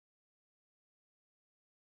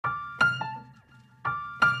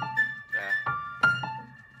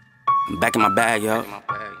I'm back in my bag, yo.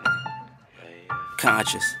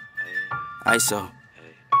 Conscious. ISO.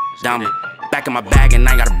 Down back in my bag and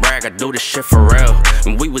I ain't gotta brag, I do this shit for real.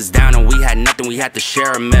 When we was down and we had nothing, we had to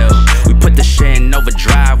share a meal. We put the shit in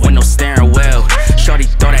overdrive with no steering wheel. Shorty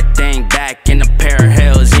throw that thing back in a pair of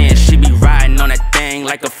heels. Yeah, and she be riding on that thing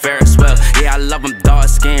like a Ferris wheel. Yeah, I love them dark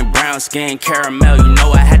skin, brown skin, caramel. You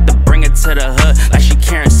know I had to bring it to the hood like she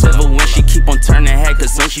Karen Civil. When she keep on turning head,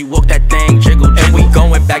 cause when she walk that thing jiggle, jiggle. And we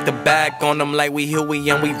going back to back on them like we Huey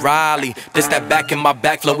and we Riley. This that back in my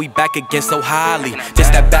back flow, we back again so highly. This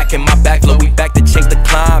that back in my back flow, we back to change the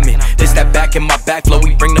climate. This that back in my back flow,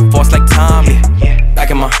 we bring the force like Tommy. Back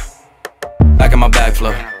in my back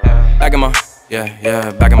flow. Back in my,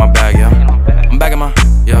 yeah, back in my bag, yeah. I'm back in my,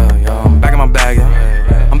 yeah, I'm back in my bag,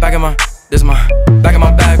 yeah. I'm back in my, this my, back in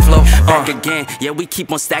my bag flow. Back again, yeah, we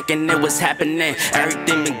keep on stacking it, what's happening?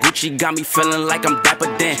 Everything in Gucci got me feeling like I'm dapper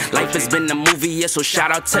then. Life has been a movie, yeah, so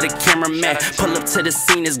shout out to the cameraman. Pull up to the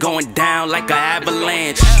scene, it's going down like an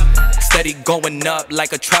avalanche. Steady going up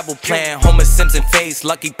like a travel plan. Homer Simpson face,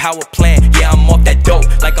 lucky power plant. Yeah, I'm off that dope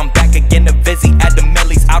like I'm back again to Vizzy. At the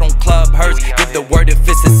Millies, out on Club Hearst. Give the word if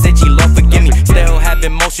it's a city, Lord forgive me. Still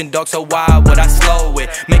having motion, dog, so why would I slow it?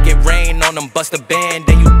 Make it rain on them, bust a band,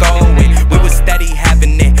 then you throw it. We was steady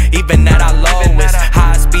having it, even at our lowest.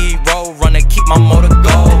 High speed road runner, keep my motor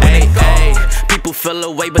going. Hey, hey, people feel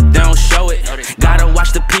away but they don't show it. Gotta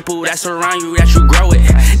watch the people that's around you, that you grow it.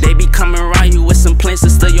 They be coming around you with some plans to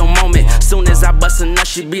steal your moment. Soon as I bust a nut,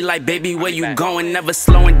 she be like, baby, where you going? Never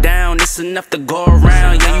slowing down, it's enough to go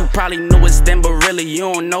around. Yeah, you probably knew it's then, but really you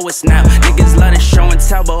don't know it's now. Niggas love to show and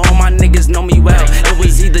tell, but all my niggas know me well. It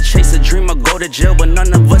was either chase a dream or go to jail, but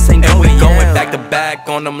none of us ain't going. And we going back to back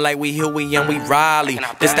on them like we Huey and we Riley.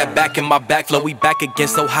 This that back in my back flow, we back again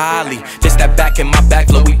so highly. This that back in my back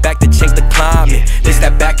flow, we back to change the climate. This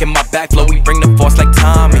that back in my back flow, we bring the force like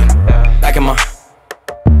Tommy. Back in my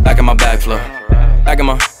back flow. Back in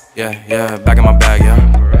my, yeah, back in my bag,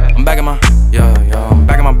 yeah. I'm back in my, yeah, I'm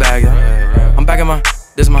back in my bag, yeah. I'm back in my,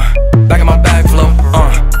 this my, back in my bag flow,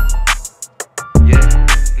 Yeah,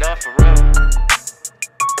 no, for real.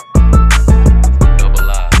 Double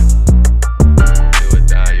I. Do or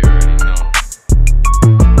die, you already know.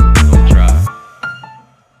 Don't try.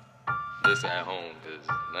 This at home, cause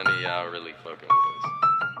none of y'all really fucking with us.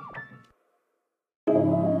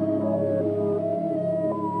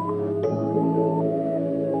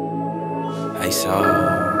 I saw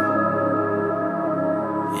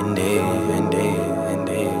indeed.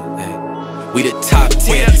 We the top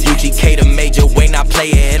 10, UGK the major, way not play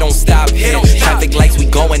it don't stop here. Traffic lights, we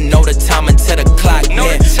going, know the time until the clock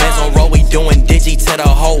near. Bands on roll, we doing digi to the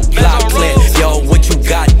whole block clear. Yo, what you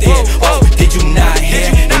got there? Oh, did you not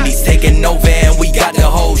hear? Indies taking over and we got the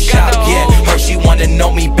whole shop, yeah. Her, she wanna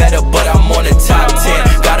know me better, but I'm on the top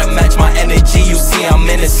 10. Gotta match my energy, you see I'm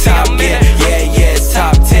in the top, yeah, it's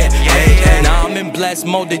top 10. Hey, now I'm in blessed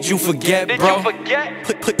mode, did you forget, bro?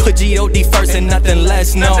 Put G.O.D. first and nothing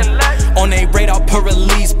less, no. On a radar per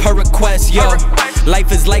release, per request, yo.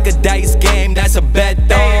 Life is like a dice game, that's a bet,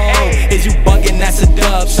 though. Is you bugging, that's a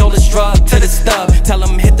dub. Shoulder shrug to the stub. Tell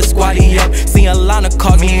them hit the squatty up. See a line of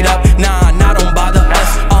cars meet up. Nah, don't bother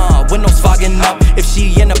us. Windows fogging up. If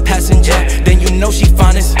she in a passenger, then you know she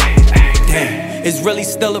finest. Damn. It's really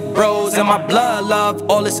still a bros in my blood, love.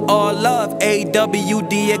 All is all love.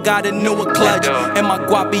 AWD, I got a newer clutch. And my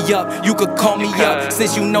guapi up, you could call me up.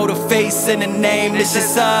 Since you know the face and the name, this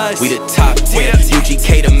is us. We the top 10,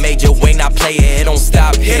 UGK the major, way not play it don't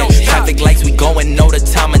stop here. Traffic lights, we going, know the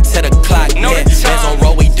time until the clock near. Bands on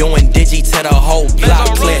roll, we doing digi to the whole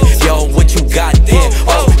block clear. Yo, what you got there?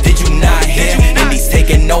 Oh, did you not hear? Indies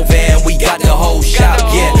taking over and we got the whole shop,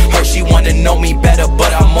 yeah. Her, she wanna know me better,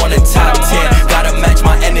 but I'm on the top 10. Gotta match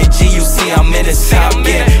my energy, you see I'm in the top,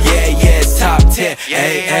 yeah, it's top 10,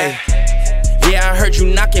 hey. Yeah, I heard you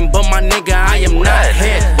knocking, but my nigga, I am not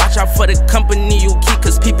here. Watch out for the company you keep,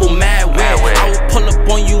 cause people mad weird. I will pull up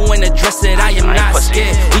on you and address it, I am not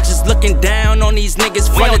scared. We just looking down on these niggas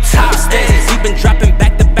from the top stairs. We been dropping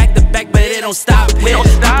back to back to back, but it don't stop here.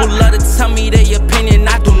 People love to tell me their opinion,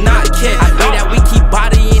 I do not care. Way that we keep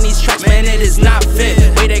bodying these tracks, man, it is not fair.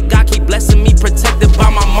 Way that God keep blessing me, protected by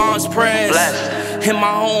my mom's prayers. In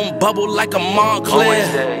my own bubble like a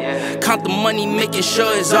Montclair. Count the money, making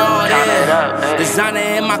sure it's all there. Designer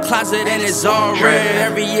in my closet and it's all rare.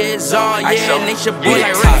 Every year it's all, yeah. Nature boy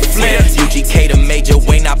like top 10, UGK the major,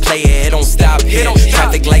 way not play it don't stop here.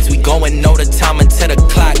 Traffic lights, we going, know the time until the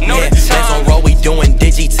clock near. Bands on roll, we doing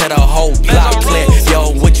digi to the whole block clear.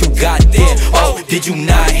 Yo, what you got there? Oh, did you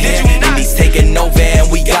not hear? Indies taking over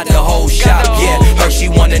and we got the whole shop, yeah. Her, she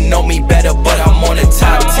wanna know me better, but I'm on the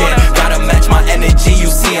top 10. Gotta match my energy, you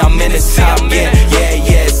see I'm in the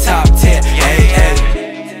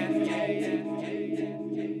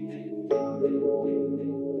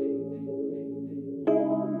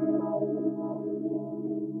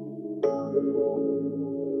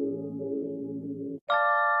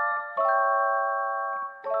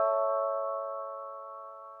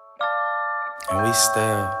we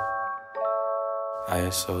still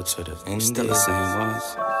ISO to the end. Still the same ones.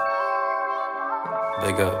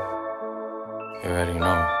 Big up. You already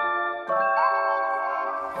know.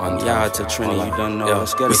 Y'all to Trinity, you don't know.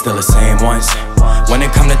 Let's get We it. still the same ones. When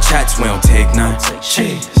it come to chats, we don't take none.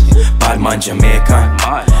 Cheers. Badman Jamaican.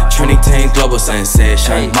 Trinity global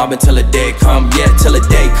sensation. Mobbing till the day come, yeah, till the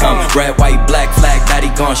day come. Red, white, black flag, daddy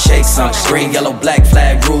gon' shake some. Green, yellow, black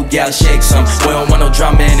flag, rude gal shake some. We don't want no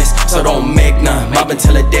drama in this, so don't make none. Mobbing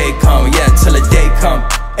till the day come, yeah, till the day come.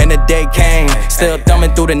 And the day came, still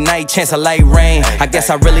thumbing through the night, chance of light rain. I guess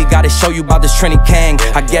I really gotta show you about this Trinity King.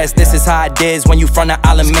 I guess this is how it is when you from the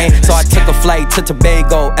island, man. So I took a flight to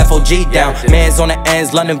Tobago, FOG down. Man's on the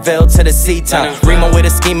ends, Londonville to the C-town. Remo with a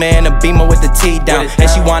schema and a beamer with the T down. And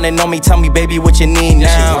she wanna know me, tell me, baby, what you need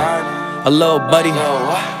now? A little buddy.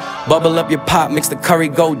 Bubble up your pop, mix the curry,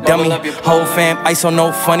 go dummy. Whole fam, ice on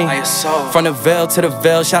no funny. From the Ville to the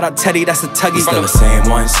Ville, shout out Teddy, that's a tuggy. Still the same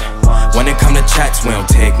ones. When it come to chats, we don't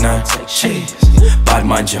take none. Cheers.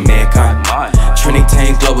 Badman Jamaican.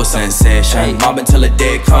 Trinity global sensation. Mobbing till the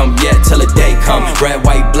day come, yeah, till the day come. Red,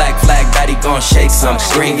 white, black flag, daddy gon' shake some.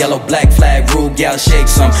 Green, yellow, black flag, rude gal shake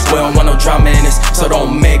some. We don't want no drama in this, so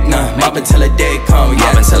don't make none. Mobbing till the day come,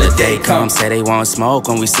 yeah, till the day come. Say they want smoke,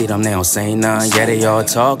 when we see them, they don't say none. Yeah, they all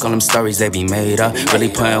talk, all them stories they be made up. Really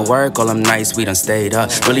putting work, all them nights we done stayed up.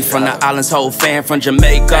 Really from the islands, whole fan from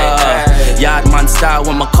Jamaica. Yard man style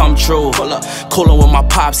when my come true. Coolin' with my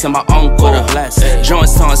pops and my uncle.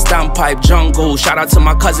 Joints on standpipe jungle. Shout out to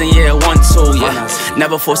my cousin, yeah, 1-2, yeah.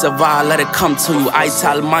 Never force a vibe, let it come to you. I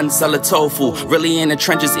tell man, sell a tofu. Really in the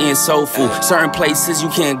trenches, eating soul food. Certain places you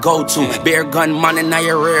can't go to. Bear gun, man, and now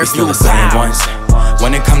you're rare. We still the same ones.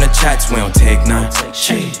 When it come to chats, we don't take none.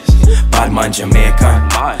 Cheers. Badman Jamaican.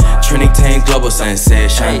 Trinity global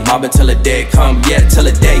sensation. Mobbing till the day come, yeah, till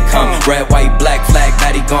the day come. Red, white, black flag,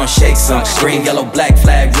 daddy gon' shake some. Green, yellow, black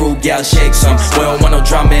flag, rude gal shake some. We don't want no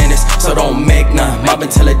drama in this, so don't make none. Mobbing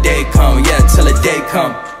till the day come, yeah, till the day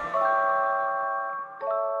come.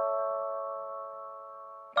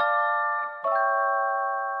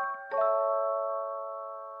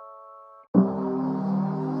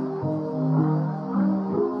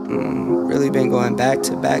 Really been going back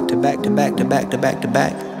to back to back to back to back to back to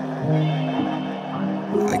back,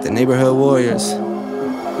 like the neighborhood warriors.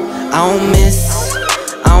 I don't miss,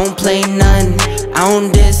 I don't play none, I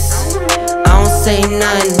don't diss, I don't say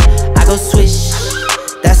none. I go swish,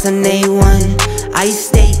 that's an A1. I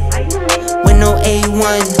stay with no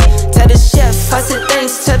A1. Tell the chef, I said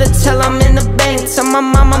thanks. Tell the tell I'm in the bank. Tell my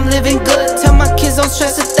mom I'm living good. Tell my kids don't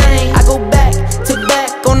stress a thing. I go back to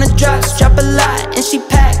back on the drops, drop a lot and she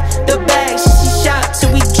pack the bags. She shot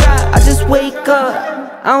till we drop. I just wake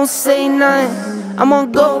up, I don't say nothing. I'm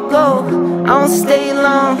on go, I don't stay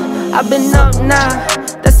long. I've been up now,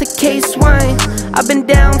 that's a case wine. I've been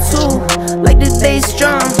down too, like the bass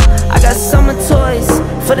drum. I got summer toys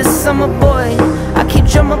for the summer boy. I keep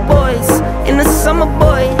drummer boys in the summer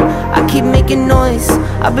boy. I keep making noise,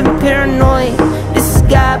 I've been paranoid. This is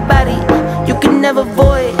God body, you can never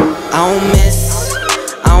void. I don't miss,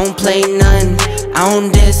 I don't play none, I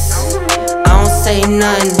don't diss, I don't say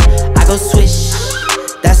none. I go swish,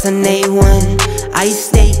 that's an A1. I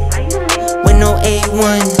stay with no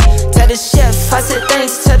A1. Tell the chef, I said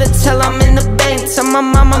thanks. Tell the tell I'm in the bank. Tell my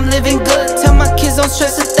mom I'm living good. Tell my kids don't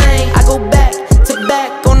stress a thing. I go back to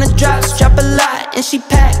back on the drops, drop a lot and she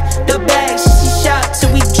pack the bags. She shot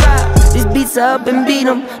till we drop. These beats are up and beat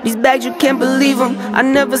 'em. These bags you can't believe 'em. I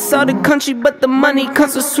never saw the country but the money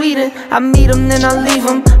comes from Sweden. I meet 'em then I leave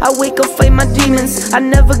 'em. I wake up fight my demons. I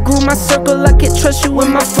never grew my circle. I can't trust you with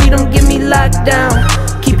my freedom. Get me locked down,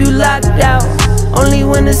 keep you locked out. Only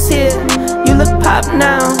when it's here, you look pop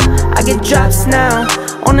now. I get drops now,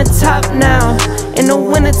 on the top now. In the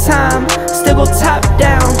wintertime, still go top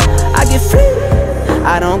down. I get free,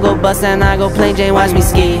 I don't go bust and I go plain Jane, watch me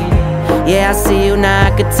ski. Yeah, I see you now,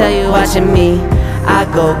 I could tell you watching me. I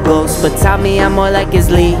go ghost, but tell me I'm more like his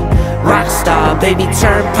Lee. Rockstar, baby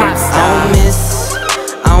turn pop star. I don't miss,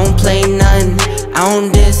 I don't play none, I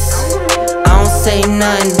don't diss, I don't say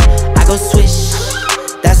none. I go swish,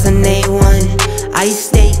 that's an A1. I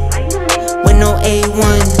stay with no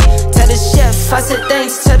A1. Tell the chef, I said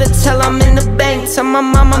thanks. Tell the tell I'm in the bank. Tell my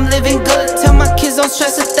mom I'm living good. Tell my kids don't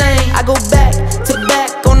stress a thing. I go back to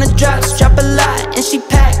back on the drops, drop a lot and she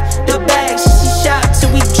pack the bags. She shot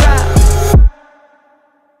till we drop.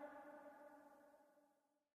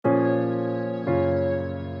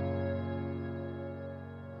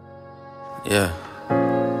 Yeah.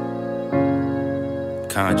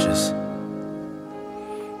 Conscious.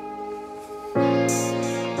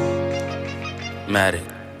 Matic.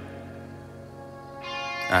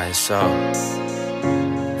 ISO.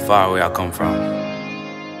 far away I come from.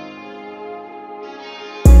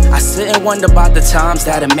 I sit and wonder about the times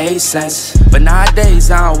that it made sense, but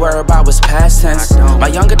nowadays I don't worry about what's past tense. My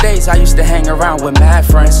younger days I used to hang around with mad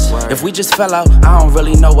friends. If we just fell out, I don't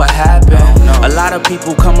really know what happened. A lot of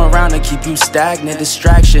people come around and keep you stagnant,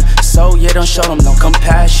 distraction. So yeah, don't show them no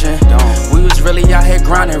compassion. We was really out here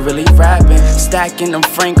grinding, really rapping, stacking them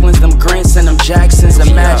Franklins, them Grants and them Jacksons.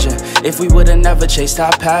 Imagine if we would've never chased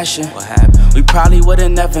our passion, we probably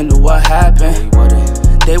would've never knew what happened.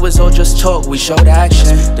 They was all just talk, we showed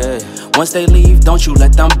action. Once they leave, don't you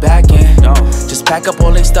let them back in. Just pack up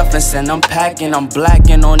all their stuff and send them packing. I'm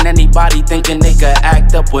blacking on anybody thinking they could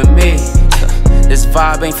act up with me. This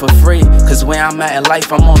vibe ain't for free, cause where I'm at in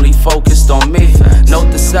life, I'm only focused on me.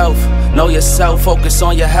 Note to self, know yourself, focus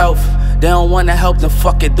on your health. They don't wanna help, then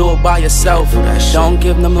fuck it, do it by yourself. Don't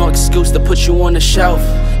give them no excuse to put you on the shelf.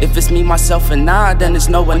 If it's me, myself, and I, then it's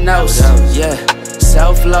no one else. Yeah.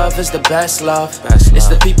 Self-love is the best love. It's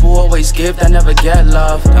the people who always give that never get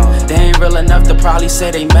love. They ain't real enough to probably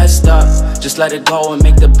say they messed up. Just let it go and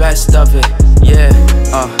make the best of it. Yeah,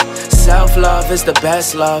 self-love is the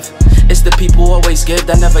best love. It's the people who always give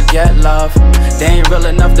that never get love. They ain't real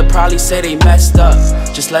enough to probably say they messed up.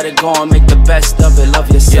 Just let it go and make the best of it. Love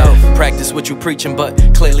yourself. Yeah, practice what you preaching, but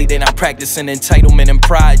clearly they not practicing entitlement and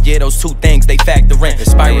pride. Yeah, those two things they factor in.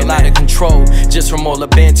 Spiral out of control just from all the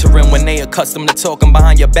bantering. When they accustomed to talking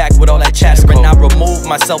behind your back with all that chattering, I remove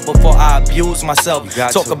myself before I abuse myself.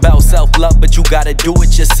 Talk about self-love, but you gotta do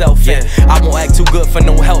it yourself. Yeah, I won't act too good for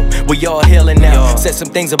no help. We all healing now. Said some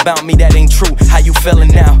things about me that ain't true. How you feeling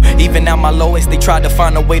now? Even at my lowest, they tried to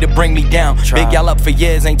find a way to bring me down. Big y'all up for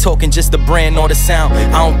years, ain't talking just the brand or the sound.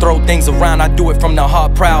 I don't throw things around, I do it from the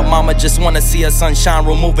heart proud. Mama just wanna see her sunshine,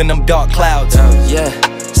 removing them dark clouds. Yeah,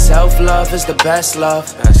 self-love is the best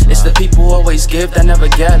love. It's the people who always give that never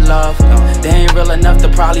get love. They ain't real enough to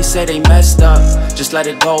probably say they messed up. Just let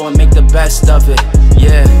it go and make the best of it.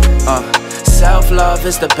 Yeah, self-love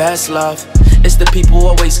is the best love. It's the people who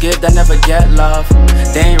always give that never get love.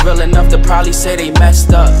 They ain't real enough to probably say they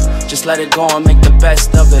messed up. Just let it go and make the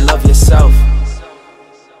best of it. Love yourself.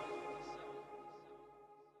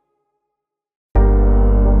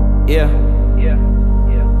 Yeah.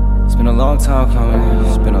 It's been a long time coming.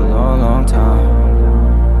 It's been a long, long time.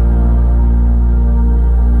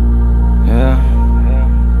 Yeah.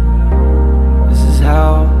 This is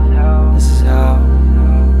how.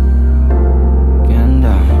 Getting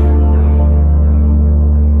down.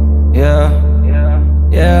 Yeah.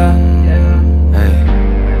 Hey.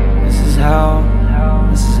 This is how.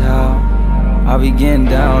 I'll be getting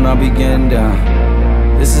down.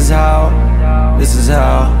 This is how.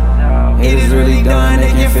 Haters really done, they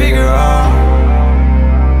can't figure out.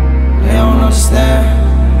 They don't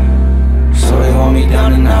understand, so they hold me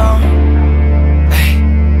down and out. Hey.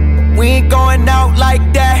 We ain't going out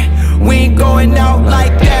like that. We ain't going out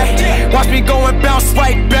like that. Watch me go and bounce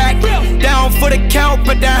right back. Down for the count,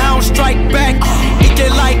 but the hound strike back. It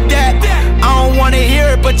get like that. I don't wanna hear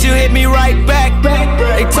it, but you hit me right back.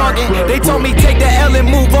 They talking, they told me take the L and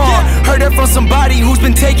move on. Heard it from somebody who's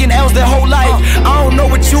been taking L's their whole life. I don't know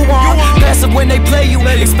what you want. Passive when they play you.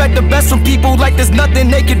 Expect the best from people like there's nothing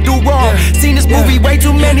they can do wrong. Seen this movie way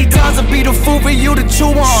too many times to be the fool for you to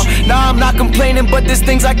chew on. Nah, I'm not complaining, but there's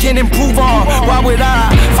things I can improve on. Why would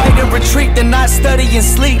I fight and retreat and not study and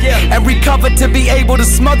sleep and recover to be able to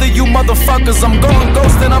smother you motherfuckers? I'm going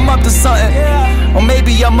ghost and I'm up to something. Or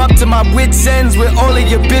maybe I'm up to my wits' ends with all of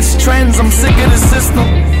your bitch trends. I'm sick of the system.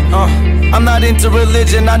 I'm not into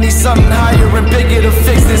religion, I need something higher and bigger to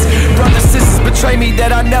fix this. Brothers, sisters betray me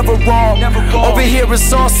that I never wrong. Over here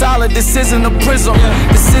it's all solid, this isn't a prison.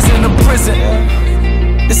 This isn't a prison.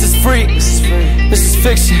 This is free, this is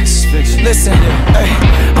fiction. Listen, hey,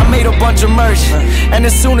 I made a bunch of merch, and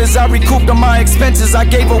as soon as I recouped on my expenses, I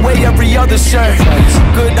gave away every other shirt.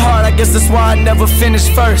 Good heart, I guess that's why I never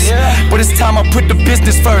finished first. But it's time I put the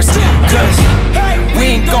business first. Cause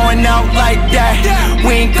we ain't going out like that.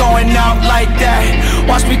 We ain't going out like that.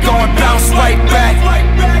 Watch me go and bounce right back.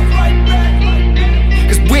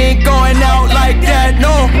 Cause we ain't going out like that,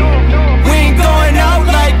 no. We ain't going out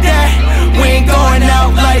like that. We ain't going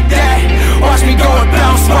out like that. Watch me go and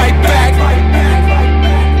bounce right back.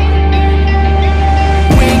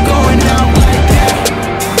 We ain't going out like that.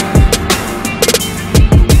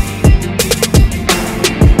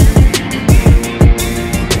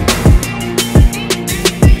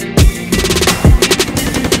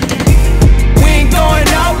 We ain't going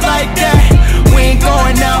out like that. We ain't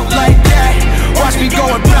going out like that. Watch me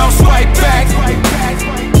go and bounce right back.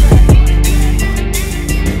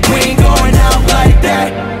 We ain't going out like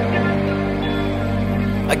that.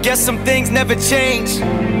 I guess I'm never change.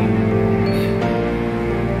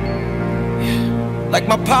 Like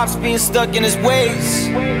my pops being stuck in his ways.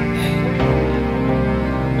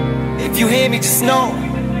 If you hear me, just know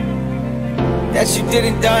that you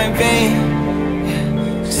didn't die in vain.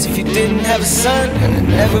 Cause if you didn't have a sun, then there'd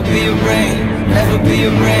never be a rain. Never be a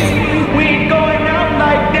rain. We ain't going out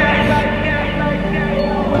like that.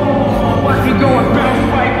 Watch me going bounce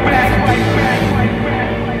right back.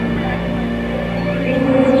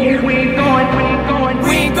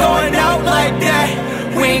 We ain't going out like that.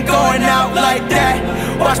 We ain't going out like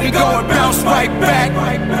that. Watch me go and bounce right back.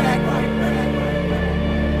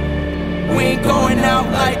 We ain't going out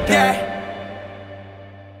like that.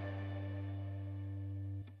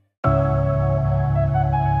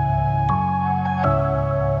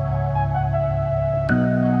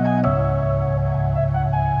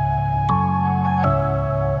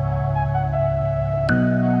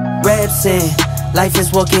 Reps in, life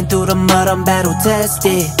is walking through the mud, I'm battle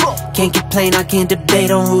tested. Can't complain, I can't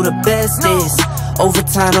debate on who the best is. Over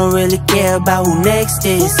time, don't really care about who next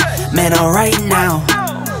is. Man, I'm right now.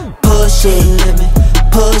 Push it,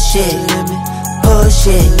 push it, push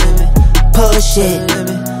it, push it,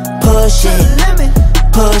 push it,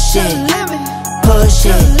 push it, push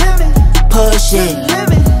it, push it.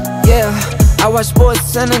 Yeah, I watch Sports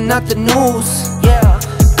Center, not the news. Yeah,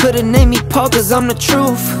 could've named me Paul cause I'm the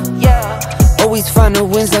truth. Yeah, always find the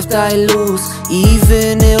wins after I lose.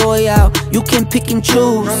 Even in way out, you can pick and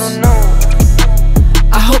choose.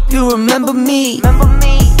 I hope you remember me.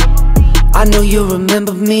 I know you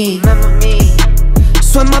remember me.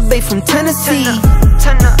 Swim my babe from Tennessee,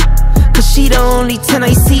 cause she the only 10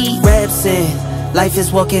 I see. Reps in, life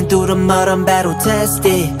is walking through the mud, I'm battle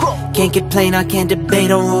tested. Can't complain, I can't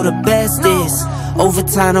debate on who the best is. Over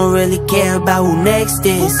time, don't really care about who next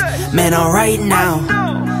is. Man, I'm right now.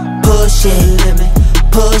 Push it,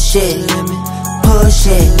 push it, push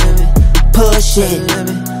it, push it,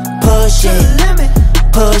 push it,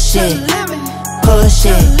 push it, push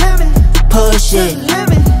it, push it.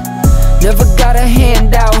 Never got a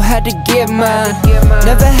handout, had to get mine.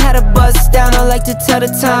 Never had a bust down, I like to tell the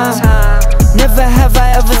time. Never have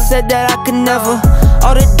I ever said that I could never.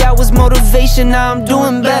 All the doubt was motivation, now I'm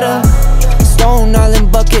doing better. Stone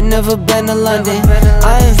Island bucket, never been to London.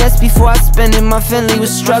 I invest before I spend it, my family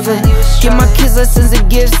was struggling. Give my kids lessons and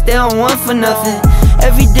gifts, they don't want for nothing.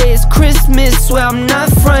 Every day is Christmas, swear I'm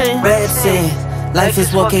not frontin'. Reps in, life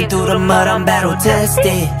is walking through the mud, I'm battle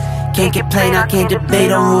tested. Can't complain, I can't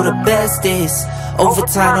debate on who the best is. Over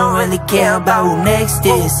time, don't really care about who next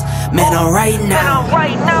is. Man, I'm right now.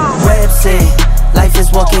 Reps in, life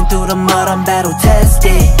is walking through the mud, I'm battle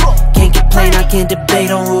tested. Can't complain, I can't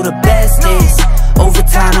debate on who the best is. Over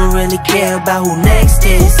time, don't really care about who next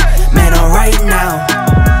is. Man, I'm right now.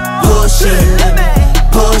 Push it,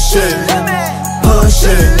 push it, push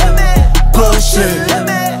it, push it,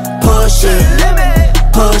 push it,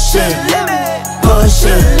 push it, push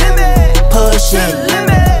it, push it.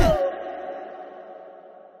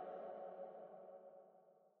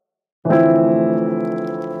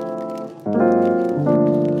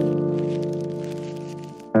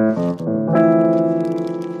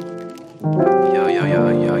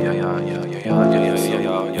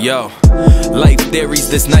 Yo, life theories,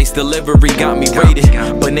 this nice delivery got me rated.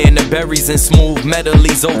 Banana berries and smooth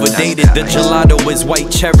metallys overdated. The gelato is white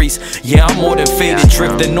cherries, yeah, I'm more than faded.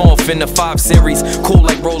 Drifting off in the 5 Series, cool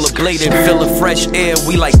like rollerblading. Feel the fresh air,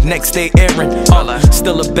 we like next day airing.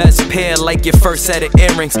 Still the best pair like your first set of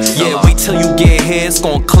earrings. Yeah, wait till you get here, it's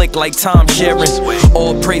gon' click like time sharing.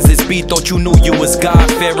 All praises be, thought you knew you was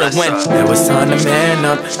God-fearing. When it was time to man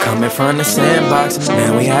up, coming from the sandbox.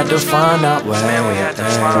 Man, we had to find out where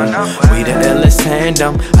we the illest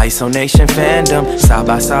tandem, isolation fandom, side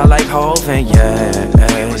by side like Hov and yeah,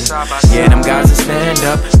 them guys will stand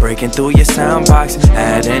up, breaking through your sound box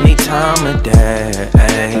at any time of day.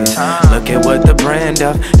 Look at what the brand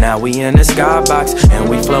of, now we in the skybox and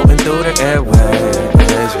we floating through the airways.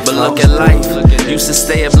 But look at life, used to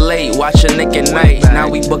stay up late, watching Nick at night. Now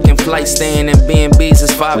we booking flights, staying in B&B's,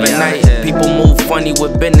 it's 5 at night. People move funny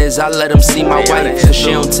with business, I let them see my wife. Cause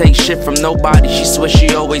she don't take shit from nobody, she swear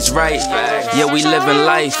she always right. Yeah, we living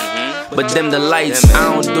life, but dim the lights.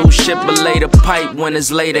 I don't do shit but lay the pipe when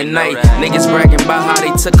it's late at night. Niggas bragging about how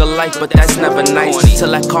they took a life, but that's never nice.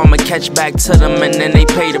 Till that karma catch back to them and then they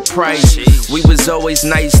pay the price. We was always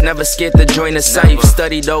nice, never scared to join the safe.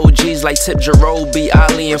 Studied OGs like Tip Jarreau, B.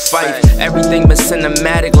 Ali and Fife. Everything been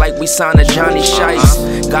cinematic like we signed a Johnny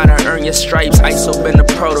Shice. Gotta earn your stripes, ISO been the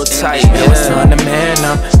prototype. It was time to man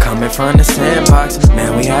up, coming from the sandbox.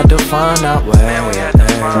 Man, we had to find our way.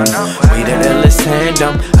 We the illest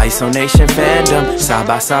tandem, isolation fandom, side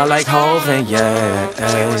by side like Hov and yeah.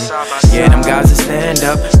 Yeah, them guys that stand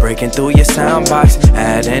up, breaking through your soundbox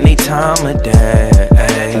at any time of day.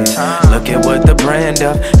 Look at what the brand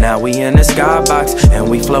of, now we in the skybox and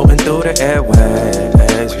we floating through the airways.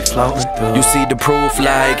 We floating through. You see the proof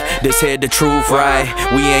like this here the truth, right?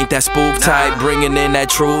 We ain't that spoof type, bringing in that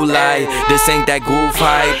true light. This ain't that goof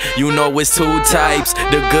hype. You know it's two types,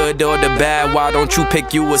 the good or the bad. Why don't you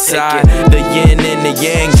pick you a side? The yin and the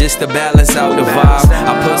yang, just to balance out the vibe.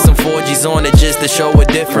 I put some 4Gs on it just to show a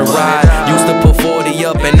different ride. Used to put 40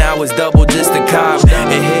 up and now it's double just a cop.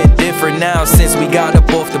 It hit different now since we got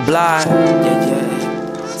up off the block.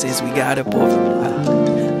 Yeah, since we got up off the block.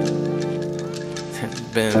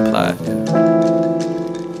 Been implied,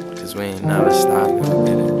 cause we ain't never stop, you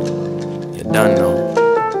get it. You done know.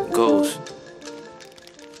 Goals.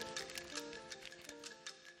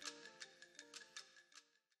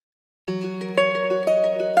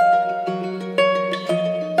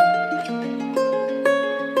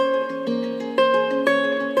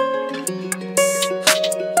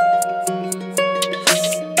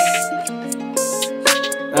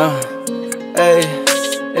 Hey,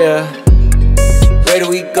 yeah. Where do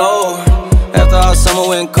we go? After our summer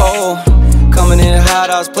went cold, coming in hot,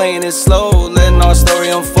 I was playing it slow, letting our story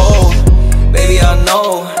unfold. Baby, I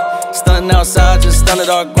know, stunting outside, just stunted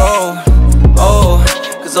our growth. Oh,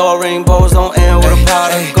 cause all rainbows don't end with a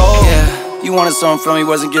pot of gold. Yeah. You wanted something from me,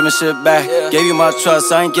 wasn't giving shit back. Gave you my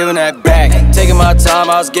trust, I ain't giving that back. Taking my time,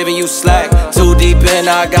 I was giving you slack. Too deep in,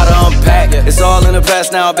 I gotta unpack. It's all in the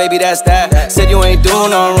past now, baby, that's that. Said you ain't doing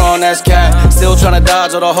nothing wrong, that's cap. Still tryna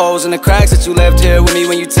dodge all the holes and the cracks that you left here with me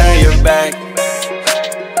when you turn your back.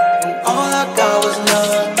 And all I got was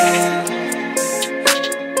nothing.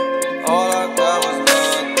 All I got was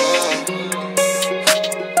nothing.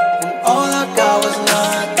 And all I got was nothing.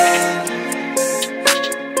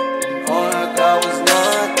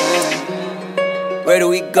 Where do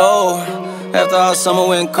we go? After our summer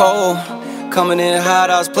went cold, coming in hot,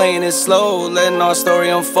 I was playing it slow, letting our story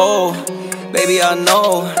unfold. Baby, I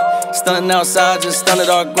know, stunting outside, just stunted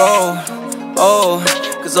our growth. Oh,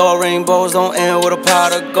 cause all rainbows don't end with a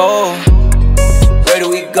pot of gold. Where do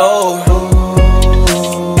we go?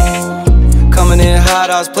 Coming in hot,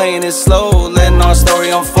 I was playing it slow, letting our story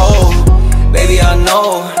unfold. Baby, I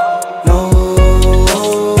know.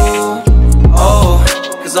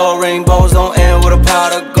 Cause all rainbows don't end with a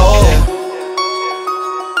pot of gold.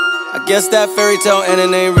 I guess that fairy tale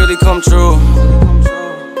ending ain't really come true.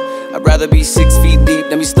 I'd rather be 6 feet deep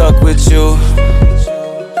than be stuck with you.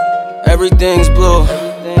 Everything's blue,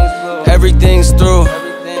 everything's through.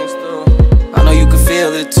 I know you can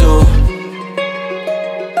feel it too.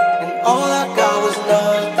 And all I got was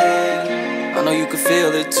nothing. I know you can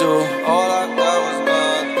feel it too. All I got was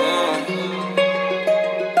nothing.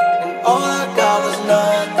 And all I got was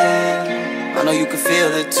nothing. I know you can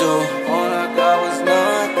feel it too. All I got was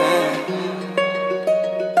nothing.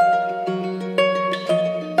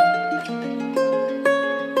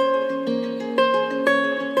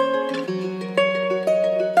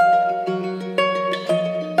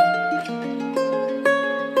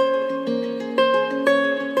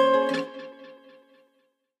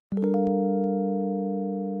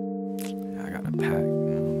 I got a pack,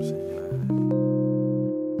 you know what I'm saying?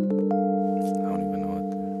 I don't even know what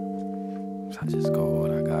to. I just go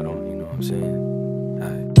what I got on, you know what I'm saying?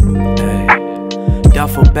 Hey.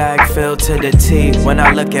 Duffel bag filled to the T. When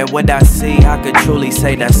I look at what I see, I could truly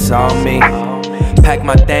say that's all me. Pack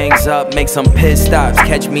my things up, make some pit stops.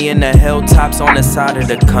 Catch me in the hilltops on the side of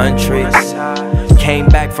the country. Came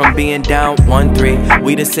back from being down 1-3.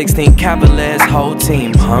 We the 16 Cavaliers, whole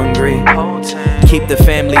team hungry. Keep the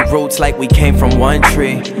family roots like we came from one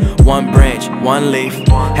tree. One branch, one leaf.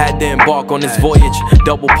 Had to embark on this voyage,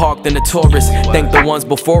 double parked in the Taurus. Thank the ones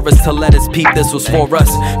before us to let us peep this was for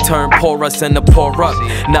us. Turn porous into pour up.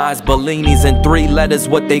 Nas Bellinis in 3 letters,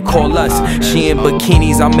 what they call us. She in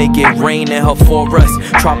bikinis, I make it rain in her for us.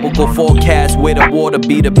 Tropical forecast where the water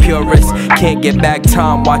be the purest. Can't get back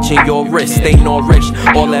time watching your wrist. Stay nourished.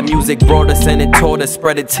 All that music brought us and it taught us.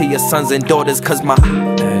 Spread it to your sons and daughters, cause my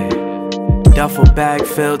duffel bag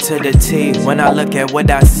filled to the T. When I look at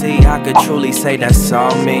what I see, I could truly say that's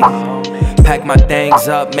all me. Pack my things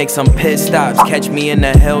up, make some pit stops. Catch me in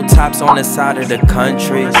the hilltops on the side of the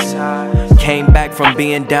country. Came back from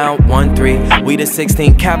being down 1-3. We the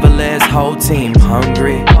 16 Cavaliers, whole team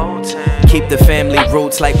hungry. Keep the family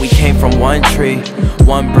roots like we came from one tree,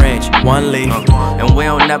 one branch, one leaf. And we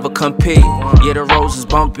don't never compete. Yeah, the roads is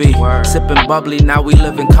bumpy. Sipping bubbly, now we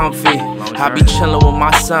living comfy. I be chillin' with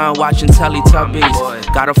my son, watching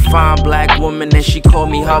Teletubbies. Got a fine black woman and she call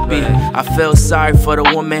me hubby. I feel sorry for the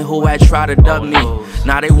woman who had tried to dub me.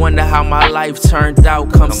 Now they wonder how my life turned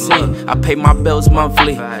out, come see. I pay my bills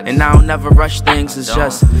monthly, and I don't never rush things. It's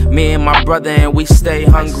just me and my brother and we stay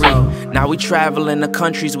hungry. Now we travel in the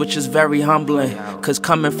countries, which is very humbling. Cause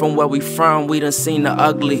coming from where we from, we done seen the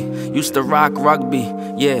ugly. Used to rock rugby,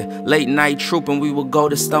 yeah, late night trooping. We would go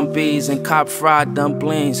to Stumpy's and cop fried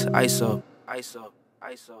dumplings. Ice up, ice up,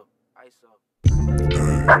 ice up, ice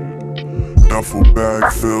up. Duffel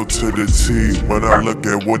bag filled to the T. When I look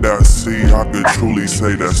at what I see, I could truly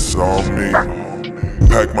say that's all me.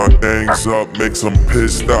 Pack my things up, make some pit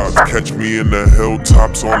stops. Catch me in the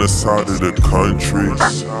hilltops on the side of the country.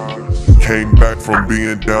 Came back from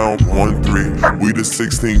being down 1-3. We the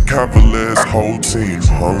 16 Cavaliers, whole team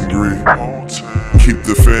hungry. Keep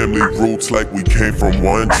the family roots like we came from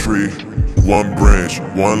one tree, one branch,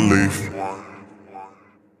 one leaf.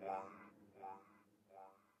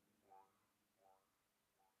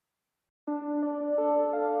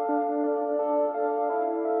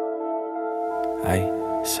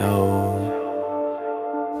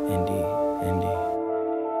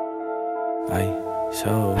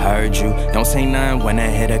 Heard you, don't say nothing when I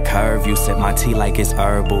hit a curve. You sip my tea like it's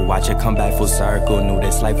herbal, watch it come back full circle. Knew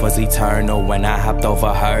this life was eternal when I hopped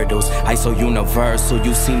over hurdles. I so universal,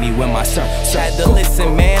 you see me with my had to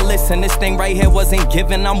listen, man, listen. This thing right here wasn't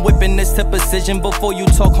given. I'm whipping this to precision. Before you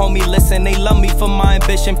talk, homie, listen. They love me for my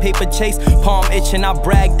ambition. Paper chase, palm itching. I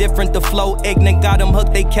brag different, the flow ignorant. Got them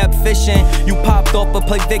hooked, they kept fishing. You popped off but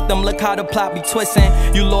play victim. Look how the plot be twisting.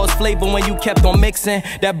 You lost flavor when you kept on mixing.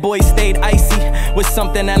 That boy stayed icy with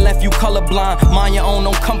something that left you colorblind. Mind your own,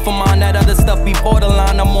 don't come for mine. That other stuff be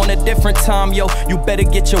borderline. I'm on a different time, yo. You better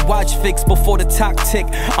get your watch fixed before the clock tick.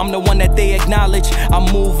 I'm the one that they acknowledge. I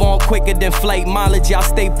move on quicker than flight mileage. Y'all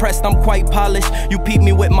stay pressed, I'm quite polished. You peep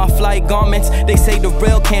me with my flight garments. They say the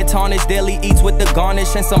real can't tarnish. Daily eats with the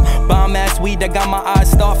garnish and some bomb ass weed that got my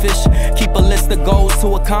eyes starfish. Keep a list of goals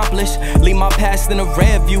to accomplish. Leave my past in a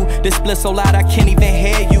rear view. This split so loud I can't even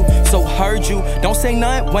hear you. So heard you, don't say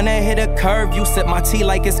nothing when I hit a curve. You sip my tea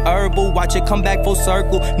like it's herbal, watch it come back full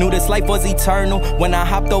circle. Knew this life was eternal when I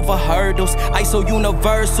hopped over hurdles. I so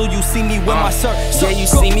universal, you see me with my circle. Yeah, you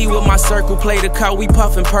see me with my circle, play the car, we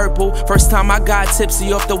puffin' purple. First time I got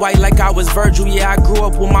tipsy off the white like I was Virgil. Yeah, I grew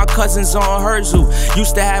up with my cousins on Herzl.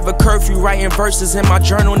 Used to have a curfew writing verses in my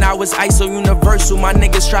journal. Now it's ISO universal. My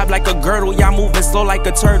niggas strapped like a girdle, y'all moving slow like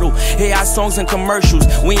a turtle. Hear our songs and commercials,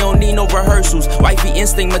 we don't need no rehearsals. Wifey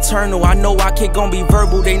instinct maternal, I know our kid gon' be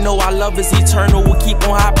verbal. They know our love is eternal, we'll keep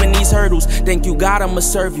on hopping these hurdles. Thank you God, I'ma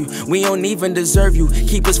serve you. We don't even deserve you.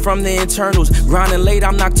 Keep us from the internals. Grinding late,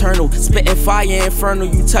 I'm nocturnal. Spitting fire infernal.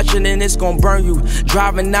 You touching and it's gon' burn you.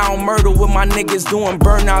 Driving now murder with my niggas doing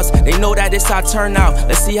burnouts. They know that it's our turnout.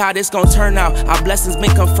 Let's see how this gon' turn out. Our blessings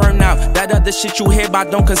been confirmed now. That other shit you hear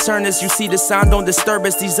about don't concern us. You see the sound, don't disturb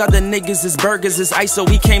us. These other niggas is burgers, it's ice, so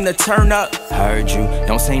we came to turn up. Heard you,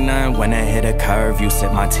 don't say nothing when I hit a curve. You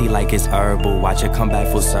sip my tea like it's herbal, watch it come back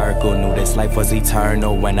full circle. Knew this life was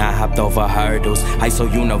eternal when I hopped over hurdles. I so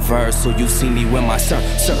universal, you see me with my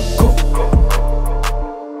circle.